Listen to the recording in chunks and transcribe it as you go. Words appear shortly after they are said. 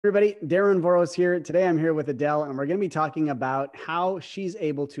Everybody, Darren Voros here. Today I'm here with Adele, and we're going to be talking about how she's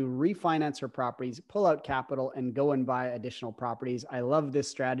able to refinance her properties, pull out capital, and go and buy additional properties. I love this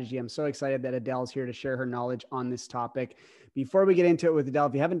strategy. I'm so excited that Adele's here to share her knowledge on this topic. Before we get into it with Adele,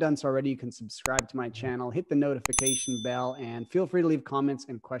 if you haven't done so already, you can subscribe to my channel, hit the notification bell, and feel free to leave comments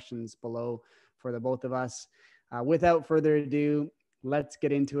and questions below for the both of us. Without further ado, let's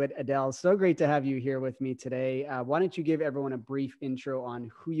get into it. Adele, so great to have you here with me today. Why don't you give everyone a brief intro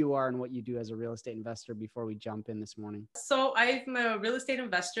on who you are and what you do as a real estate investor before we jump in this morning? So I'm a real estate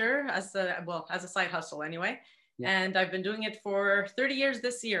investor as a side hustle anyway. Yeah. And I've been doing it for 30 years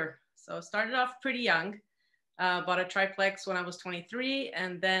this year. So started off pretty young, bought a triplex when I was 23.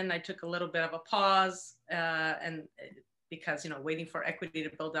 And then I took a little bit of a pause and because, waiting for equity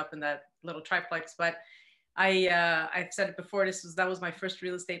to build up in that little triplex. But I've said it before, that was my first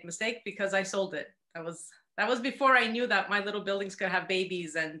real estate mistake because I sold it. That was before I knew that my little buildings could have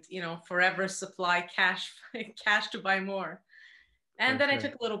babies and, forever supply cash to buy more. And then I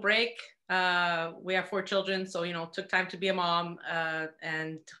took a little break. We have 4 children. So, took time to be a mom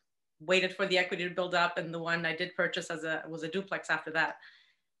and waited for the equity to build up. And the one I did purchase was a duplex after that.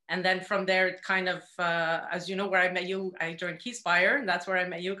 And then from there, it kind of, as you know, where I met you, I joined Keyspire, and that's where I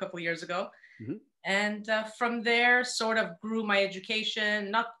met you a couple of years ago. Mm-hmm. And from there, sort of grew my education,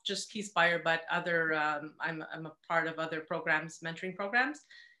 not just Keyspire, but other, I'm a part of other programs, mentoring programs.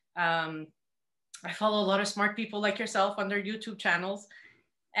 I follow a lot of smart people like yourself on their YouTube channels.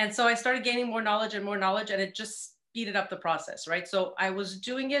 And so I started gaining more knowledge, and it just speeded up the process, right? So I was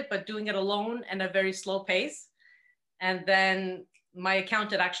doing it, but doing it alone and a very slow pace. And then my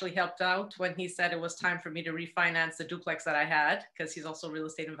accountant actually helped out when he said it was time for me to refinance the duplex that I had, because he's also a real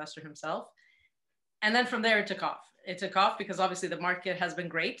estate investor himself. And then from there, it took off. It took off because obviously the market has been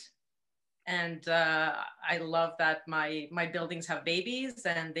great. And I love that my buildings have babies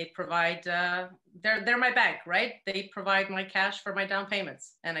and they provide, they're my bank, right? They provide my cash for my down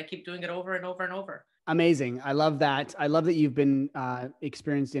payments. And I keep doing it over and over and over. Amazing. I love that. I love that you've been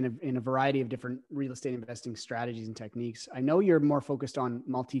experienced in a variety of different real estate investing strategies and techniques. I know you're more focused on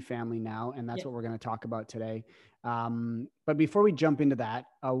multifamily now, and that's what we're going to talk about today. But before we jump into that,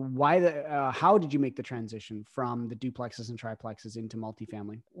 how did you make the transition from the duplexes and triplexes into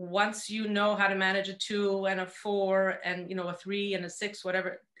multifamily? Once you know how to manage a 2 and a 4 and, a 3 and a 6,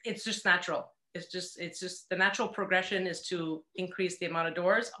 whatever, it's just natural. It's just the natural progression is to increase the amount of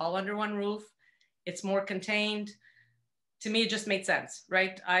doors all under one roof. It's more contained. To me, it just made sense,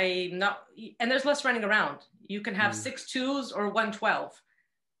 right? And there's less running around. You can have 6 2s or 1 12.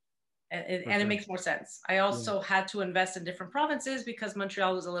 And it makes more sense. I also had to invest in different provinces because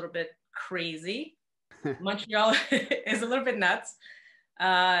Montreal was a little bit crazy. Montreal is a little bit nuts.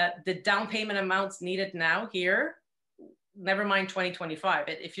 The down payment amounts needed now here, never mind 2025.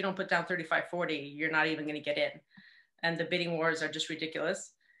 If you don't put down 35, 40, you're not even going to get in. And the bidding wars are just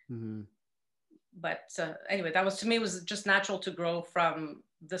ridiculous. Mm-hmm. But anyway, that was, to me, it was just natural to grow from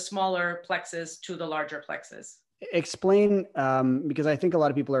the smaller plexes to the larger plexes. Explain, because I think a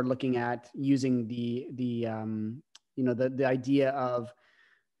lot of people are looking at using the idea of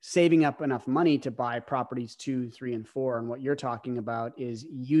saving up enough money to buy properties 2, 3, and 4. And what you're talking about is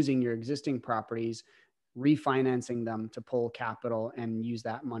using your existing properties, refinancing them to pull capital and use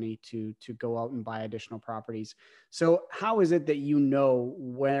that money to go out and buy additional properties. So how is it that you know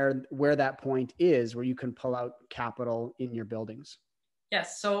where that point is where you can pull out capital in your buildings?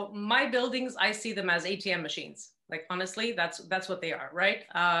 Yes. So my buildings, I see them as ATM machines. Like, honestly, that's what they are, right?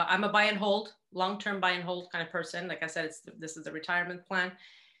 I'm a buy and hold, long-term buy and hold kind of person. Like I said, this is a retirement plan.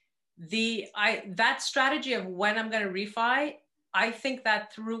 That strategy of when I'm going to refi, I think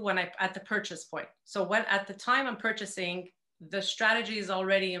that through at the purchase point. So at the time I'm purchasing, the strategy is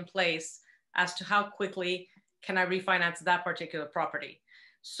already in place as to how quickly can I refinance that particular property.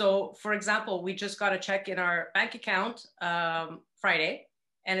 So for example, we just got a check in our bank account Friday,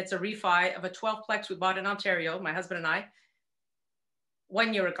 and it's a refi of a 12-plex we bought in Ontario, my husband and I,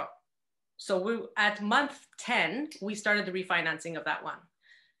 1 year ago. So at month 10, we started the refinancing of that one.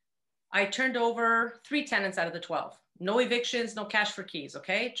 I turned over 3 tenants out of the 12. No evictions, no cash for keys,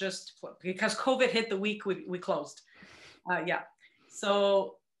 okay? Just because COVID hit the week we closed.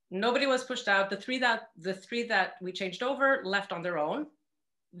 So nobody was pushed out. The three that we changed over left on their own.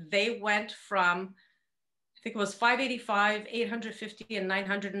 They went from, I think it was 585, 850, and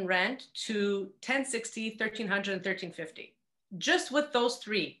 900 in rent to 1060, 1300, and 1350. Just with those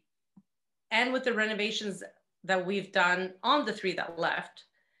 3, and with the renovations that we've done on the 3 that left,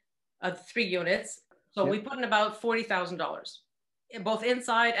 3 units. So we put in about $40,000, both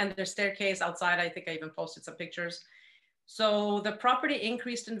inside and their staircase outside. I think I even posted some pictures. So the property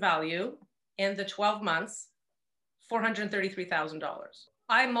increased in value in the 12 months, $433,000.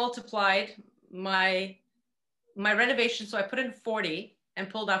 I multiplied my renovation, so I put in 40 and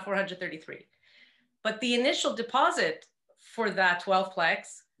pulled out 433. But the initial deposit for that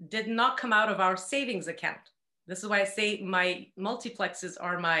 12-plex did not come out of our savings account. This is why I say my multiplexes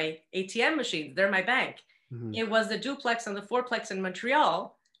are my ATM machines. They're my bank. Mm-hmm. It was the duplex and the fourplex in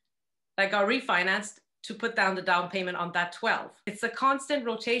Montreal that got refinanced to put down the down payment on that 12. It's a constant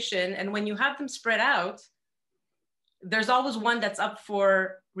rotation. And when you have them spread out, there's always one that's up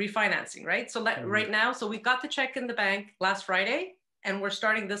for refinancing, right? So right now, so we got the check in the bank last Friday, and we're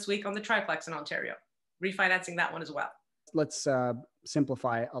starting this week on the triplex in Ontario, refinancing that one as well. Let's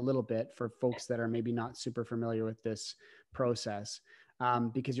simplify a little bit for folks that are maybe not super familiar with this process.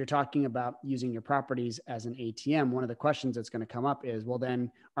 Because you're talking about using your properties as an ATM. One of the questions that's going to come up is, well,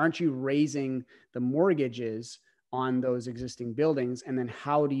 then aren't you raising the mortgages on those existing buildings? And then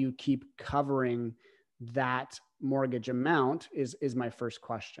how do you keep covering that mortgage amount is my first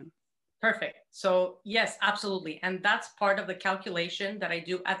question. Perfect. So yes, absolutely. And that's part of the calculation that I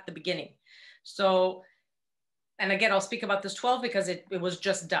do at the beginning. So, and again, I'll speak about this 12 because it was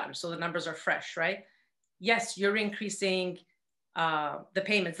just done. So the numbers are fresh, right? Yes, you're increasing the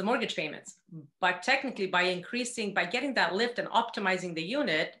payments, the mortgage payments, but technically by getting that lift and optimizing the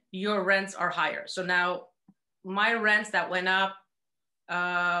unit, your rents are higher. So now my rents that went up,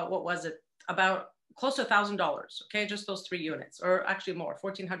 what was it? About close to $1,000. Okay. Just those 3 units, or actually more,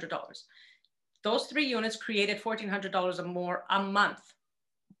 $1,400. Those 3 units created $1,400 or more a month,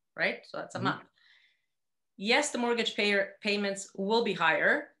 right? So that's a month. Yes, the mortgage payments will be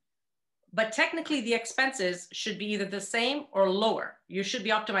higher, but technically the expenses should be either the same or lower. You should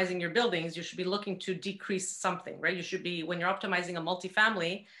be optimizing your buildings. You should be looking to decrease something, right? You should be, when you're optimizing a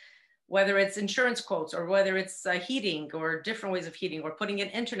multifamily, whether it's insurance quotes or whether it's heating or different ways of heating, or putting in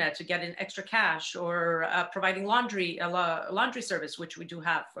internet to get in extra cash, or providing laundry service, which we do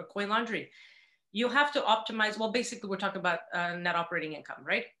have for coin laundry. You have to optimize. Well, basically we're talking about net operating income,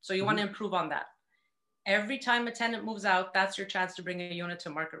 right? So you want to improve on that. Every time a tenant moves out, that's your chance to bring a unit to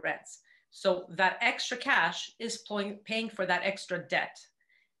market rents. So that extra cash is paying for that extra debt.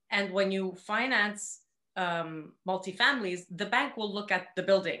 And when you finance multifamilies, the bank will look at the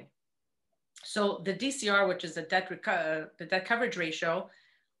building. So the DCR, which is the debt coverage ratio,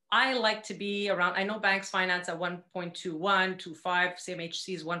 I like to be around, I know banks finance at 1.21, 25,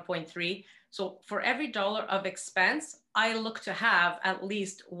 CMHC is 1.3. So for every dollar of expense, I look to have at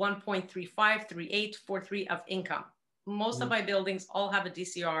least 1.35, 38, 43 of income. Most of my buildings all have a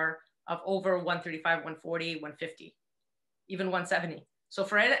DCR of over 135, 140, 150, even 170. So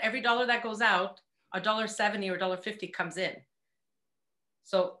for every dollar that goes out, $1.70 or $1.50 comes in.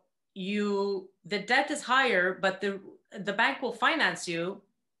 So the debt is higher, but the bank will finance you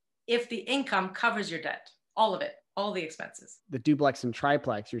if the income covers your debt, all of it, all the expenses. The duplex and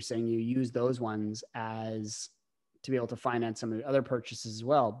triplex, you're saying you use those ones as to be able to finance some of the other purchases as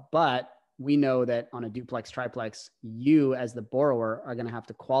well. But we know that on a duplex, triplex, you as the borrower are going to have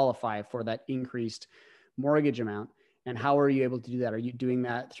to qualify for that increased mortgage amount. And how are you able to do that? Are you doing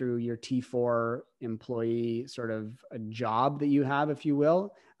that through your T4 employee sort of a job that you have, if you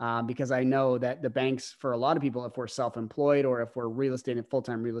will? Because I know that the banks, for a lot of people, if we're self-employed or if we're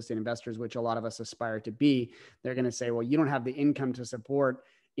full-time real estate investors, which a lot of us aspire to be, they're going to say, well, you don't have the income to support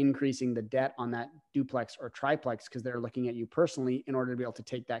increasing the debt on that duplex or triplex, because they're looking at you personally in order to be able to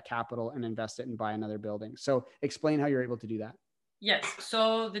take that capital and invest it and buy another building. So explain how you're able to do that. Yes.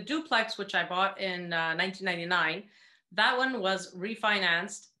 So the duplex, which I bought in 1999, that one was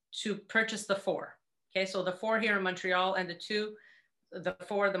refinanced to purchase the 4. Okay. So the 4 here in Montreal, and the 2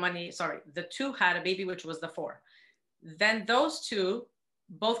 had a baby, which was the 4. Then those 2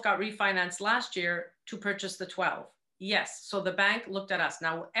 both got refinanced last year to purchase the 12. Yes. So the bank looked at us.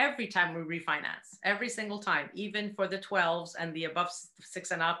 Now, every time we refinance, every single time, even for the 12s and the above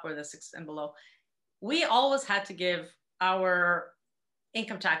 6 and up, or the 6 and below, we always had to give our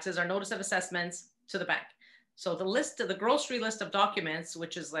income taxes, our notice of assessments, to the bank. So the grocery list of documents,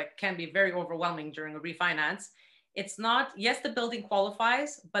 which is can be very overwhelming during a refinance. It's not, yes, the building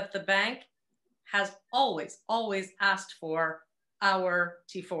qualifies, but the bank has always asked for our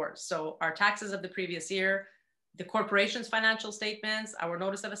T4s. So our taxes of the previous year, the corporation's financial statements, our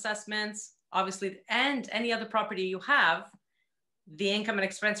notice of assessments, obviously, and any other property you have, the income and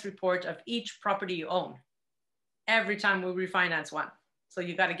expense report of each property you own, every time we refinance one. So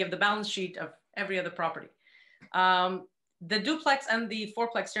you got to give the balance sheet of every other property. The duplex and the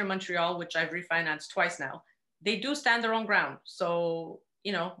fourplex here in Montreal, which I've refinanced twice now, they do stand their own ground. So,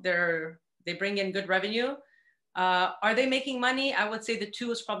 they bring in good revenue. Are they making money? I would say the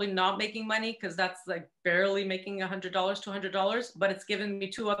two is probably not making money because that's like barely making $100, $200, but it's given me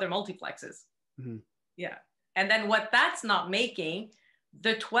two other multiplexes. Mm-hmm. Yeah. And then what that's not making,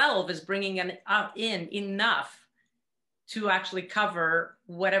 the 12 is bringing in enough to actually cover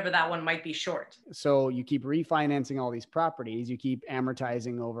whatever that one might be short. So you keep refinancing all these properties, you keep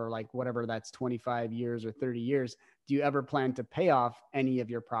amortizing over like whatever that's 25 years or 30 years. Do you ever plan to pay off any of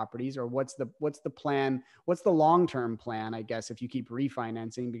your properties, or what's the plan? What's the long-term plan, I guess, if you keep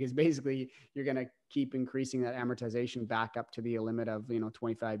refinancing? Because basically you're going to keep increasing that amortization back up to the limit of,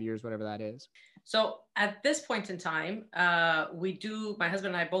 25 years, whatever that is. So at this point in time, my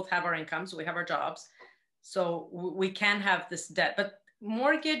husband and I both have our incomes. We have our jobs. So we can have this debt, but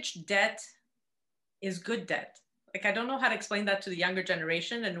mortgage debt is good debt. Like, I don't know how to explain that to the younger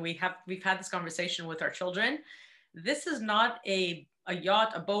generation. And we've had this conversation with our children. This is not a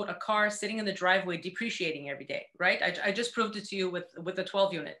yacht, a boat, a car sitting in the driveway depreciating every day, right? I just proved it to you with the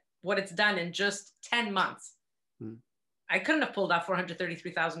 12 unit, what it's done in just 10 months. I couldn't have pulled out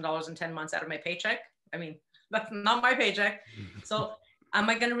 $433,000 in 10 months out of my paycheck. I mean, that's not my paycheck. So am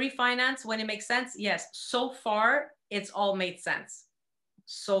I going to refinance when it makes sense? Yes. So far, it's all made sense.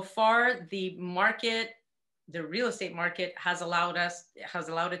 So far, the real estate market has allowed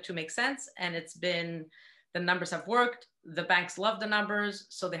it to make sense. And the numbers have worked. The banks love the numbers,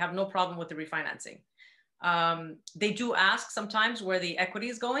 so they have no problem with the refinancing. They do ask sometimes where the equity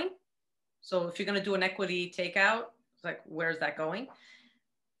is going. So if you're going to do an equity takeout, it's like, where's that going?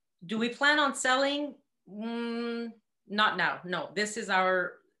 Do we plan on selling? Not now. No, this is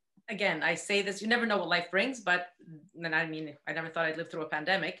again, I say this, you never know what life brings, but then I never thought I'd live through a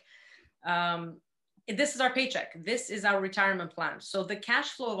pandemic. This is our paycheck. This is our retirement plan. So the cash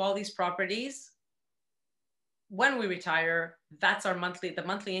flow of all these properties, when we retire, that's the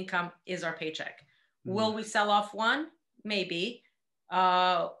monthly income is our paycheck. Mm-hmm. Will we sell off one? Maybe.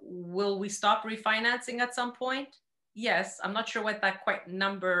 Will we stop refinancing at some point? Yes. I'm not sure what that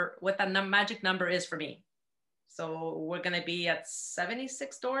magic number is for me. So we're going to be at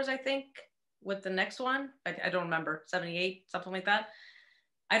 76 doors, I think, with the next one. I don't remember, 78, something like that.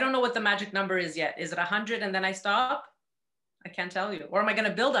 I don't know what the magic number is yet. Is it 100 and then I stop? I can't tell you. Or am I going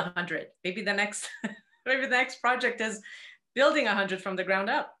to build 100? Maybe the next project is building 100 from the ground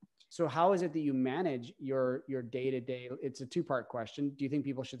up. So how is it that you manage your day-to-day? It's a two-part question. Do you think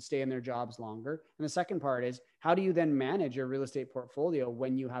people should stay in their jobs longer? And the second part is, how do you then manage your real estate portfolio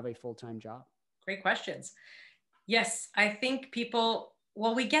when you have a full-time job? Great questions. Yes, I think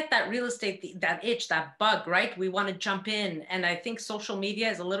we get that real estate, that itch, that bug, right? We want to jump in. And I think social media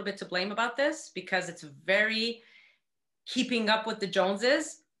is a little bit to blame about this because it's very keeping up with the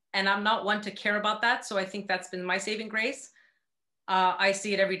Joneses. And I'm not one to care about that. So I think that's been my saving grace. I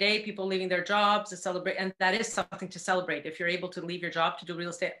see it every day, people leaving their jobs to celebrate. And that is something to celebrate. If you're able to leave your job to do real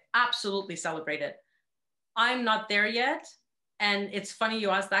estate, absolutely celebrate it. I'm not there yet. And it's funny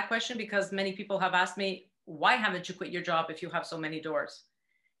you asked that question because many people have asked me, why haven't you quit your job if you have so many doors?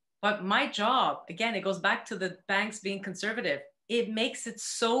 But my job, again, it goes back to the banks being conservative. It makes it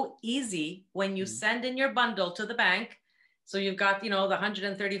so easy when you send in your bundle to the bank. So you've got, the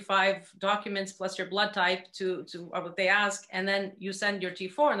 135 documents plus your blood type to what they ask. And then you send your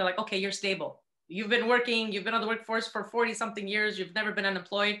T4 and they're like, okay, you're stable. You've been on the workforce for 40 something years. You've never been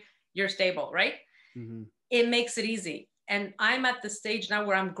unemployed. You're stable, right? Mm-hmm. It makes it easy. And I'm at the stage now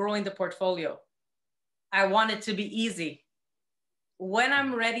where I'm growing the portfolio. I want it to be easy. When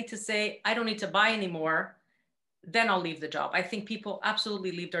I'm ready to say, I don't need to buy anymore, then I'll leave the job. I think people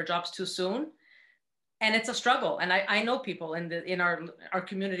absolutely leave their jobs too soon. And it's a struggle. And I know people in our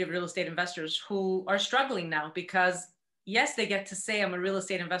community of real estate investors who are struggling now because yes, they get to say I'm a real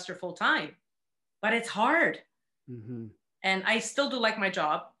estate investor full time, but it's hard. Mm-hmm. And I still do like my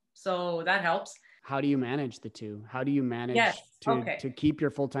job. So that helps. How do you manage the two? How do you manage to keep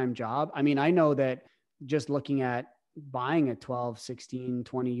your full-time job? I mean, I know that just looking at buying a 12, 16,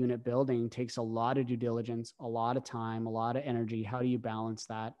 20 unit building takes a lot of due diligence, a lot of time, a lot of energy. How do you balance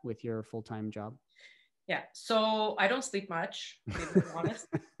that with your full-time job? Yeah. So I don't sleep much, to be very honest.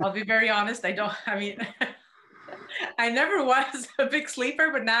 I'll be very honest. I never was a big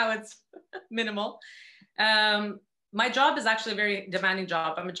sleeper, but now it's minimal. My job is actually a very demanding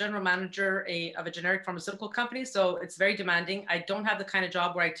job. I'm a general manager of a generic pharmaceutical company. So it's very demanding. I don't have the kind of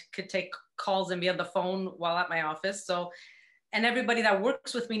job where I could take calls and be on the phone while at my office. And everybody that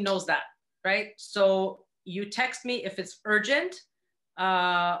works with me knows that, right? So you text me if it's urgent.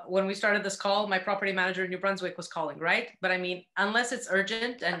 When we started this call, my property manager in New Brunswick was calling, right? But I mean, unless it's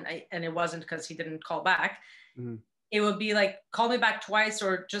urgent, and it wasn't because he didn't call back, mm-hmm. it would be like, call me back twice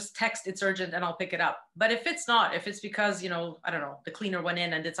or just text, it's urgent, and I'll pick it up. But if it's not, if it's because, I don't know, the cleaner went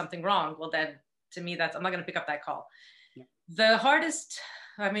in and did something wrong, well, then to me, I'm not going to pick up that call. Yeah.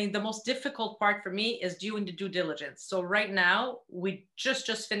 The most difficult part for me is doing the due diligence. So right now, we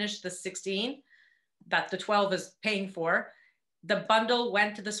just finished the 16 that the 12 is paying for. The bundle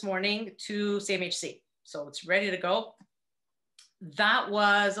went this morning to CMHC. So it's ready to go. That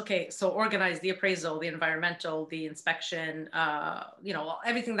was okay. So organize the appraisal, the environmental, the inspection,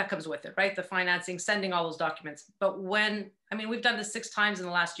 everything that comes with it, right? The financing, sending all those documents. But we've done this 6 times in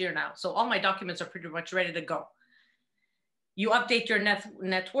the last year now. So all my documents are pretty much ready to go. You update your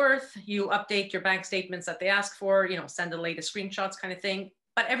net worth, you update your bank statements that they ask for, send the latest screenshots kind of thing.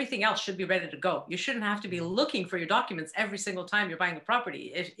 But everything else should be ready to go. You shouldn't have to be looking for your documents every single time you're buying a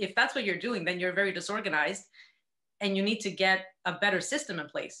property. If that's what you're doing, then you're very disorganized. And you need to get a better system in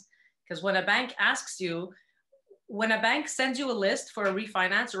place. Because when a bank sends you a list for a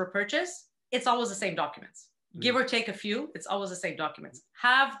refinance or a purchase, it's always the same documents. Give or take a few, it's always the same documents.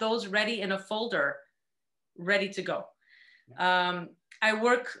 Have those ready in a folder, ready to go. I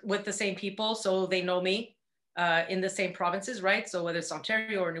work with the same people, so they know me in the same provinces, right? So whether it's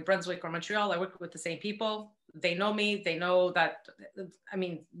Ontario or New Brunswick or Montreal, I work with the same people. They know me. They know that,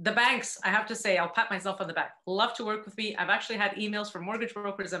 the banks, I have to say, I'll pat myself on the back, love to work with me. I've actually had emails from mortgage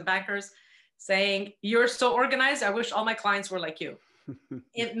brokers and bankers saying, you're so organized. I wish all my clients were like you.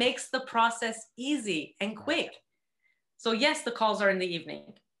 It makes the process easy and quick. So yes, the calls are in the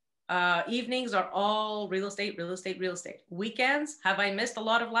evening. Evenings are all real estate. Weekends, have I missed a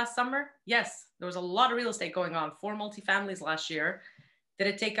lot of last summer? Yes, there was a lot of real estate going on, 4 multifamilies last year. Did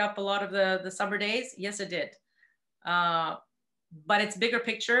it take up a lot of the summer days? Yes, it did. But it's bigger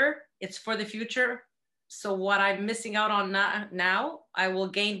picture. It's for the future. So what I'm missing out on now, I will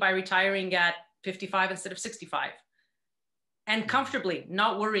gain by retiring at 55 instead of 65. And comfortably,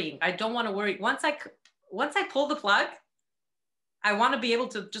 not worrying. I don't want to worry. Once I pull the plug, I want to be able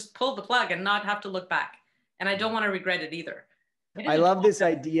to just pull the plug and not have to look back. And I don't want to regret it either. I love this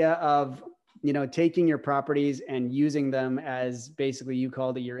idea of, taking your properties and using them as, basically you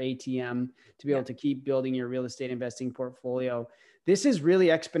called it, your ATM, to be able to keep building your real estate investing portfolio. This is really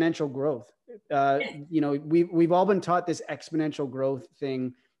exponential growth. We've all been taught this exponential growth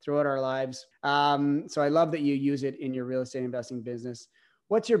thing throughout our lives. So I love that you use it in your real estate investing business.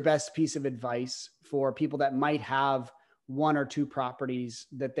 What's your best piece of advice for people that might have 1 or 2 properties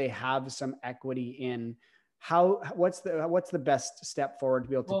that they have some equity in? What's the best step forward to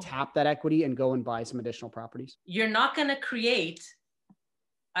be able to tap that equity and go and buy some additional properties? You're not going to create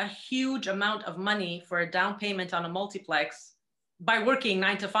a huge amount of money for a down payment on a multiplex by working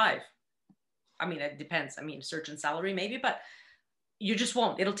 9 to 5. It depends. Certain salary maybe, but you just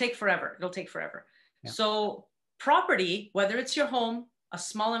won't. It'll take forever. Yeah. So property, whether it's your home, a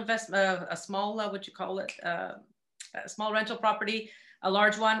small investment, a small, a small rental property, a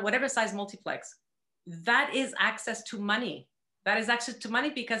large one, whatever size multiplex, that is access to money. That is access to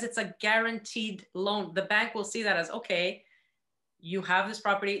money because it's a guaranteed loan. The bank will see that as, okay, you have this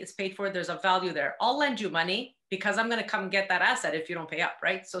property, it's paid for, there's a value there. I'll lend you money because I'm going to come get that asset if you don't pay up,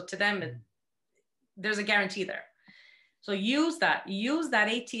 right? So to them, there's a guarantee there. So use that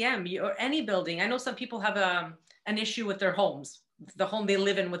ATM or any building. I know some people have an issue with their homes, the home they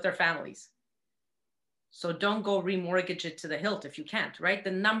live in with their families. So don't go remortgage it to the hilt if you can't, right?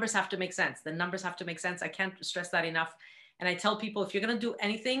 The numbers have to make sense. I can't stress that enough. And I tell people, if you're going to do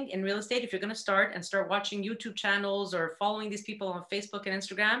anything in real estate, if you're going to start watching YouTube channels or following these people on Facebook and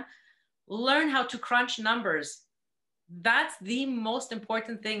Instagram, learn how to crunch numbers. That's the most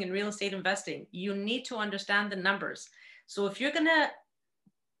important thing in real estate investing. You need to understand the numbers. So if you're going to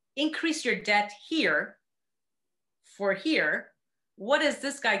increase your debt here, what is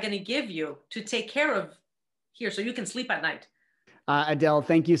this guy going to give you to take care of here so you can sleep at night? Adele,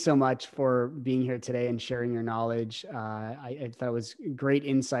 thank you so much for being here today and sharing your knowledge. I thought it was great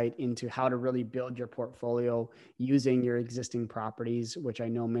insight into how to really build your portfolio using your existing properties, which I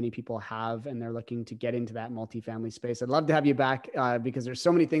know many people have, and they're looking to get into that multifamily space. I'd love to have you back because there's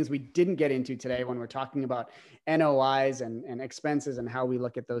so many things we didn't get into today when we're talking about NOIs and expenses and how we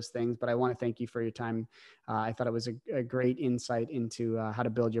look at those things. But I want to thank you for your time. I thought it was a great insight into how to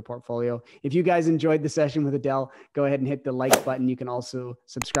build your portfolio. If you guys enjoyed the session with Adele, go ahead and hit the like button. You can also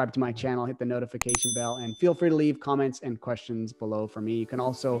subscribe to my channel, hit the notification bell, and feel free to leave comments and questions below for me. You can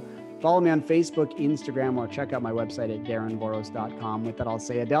also follow me on Facebook, Instagram, or check out my website at darrenvoros.com. With that, I'll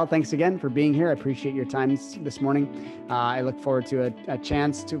say, Adele, thanks again for being here. I appreciate your time this morning. I look forward to a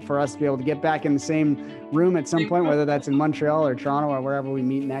chance for us to be able to get back in the same room at some point, whether that's in Montreal or Toronto or wherever we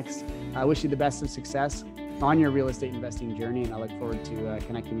meet next. I wish you the best of success. on your real estate investing journey. And I look forward to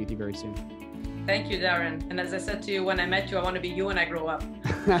connecting with you very soon. Thank you, Darren. And as I said to you when I met you, I want to be you when I grow up.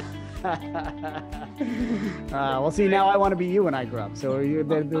 Well, see, now I want to be you when I grow up. So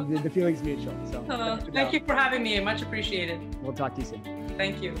the feeling's mutual. So thank you for having me. Much appreciated. We'll talk to you soon.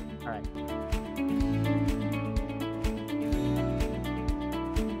 Thank you. All right.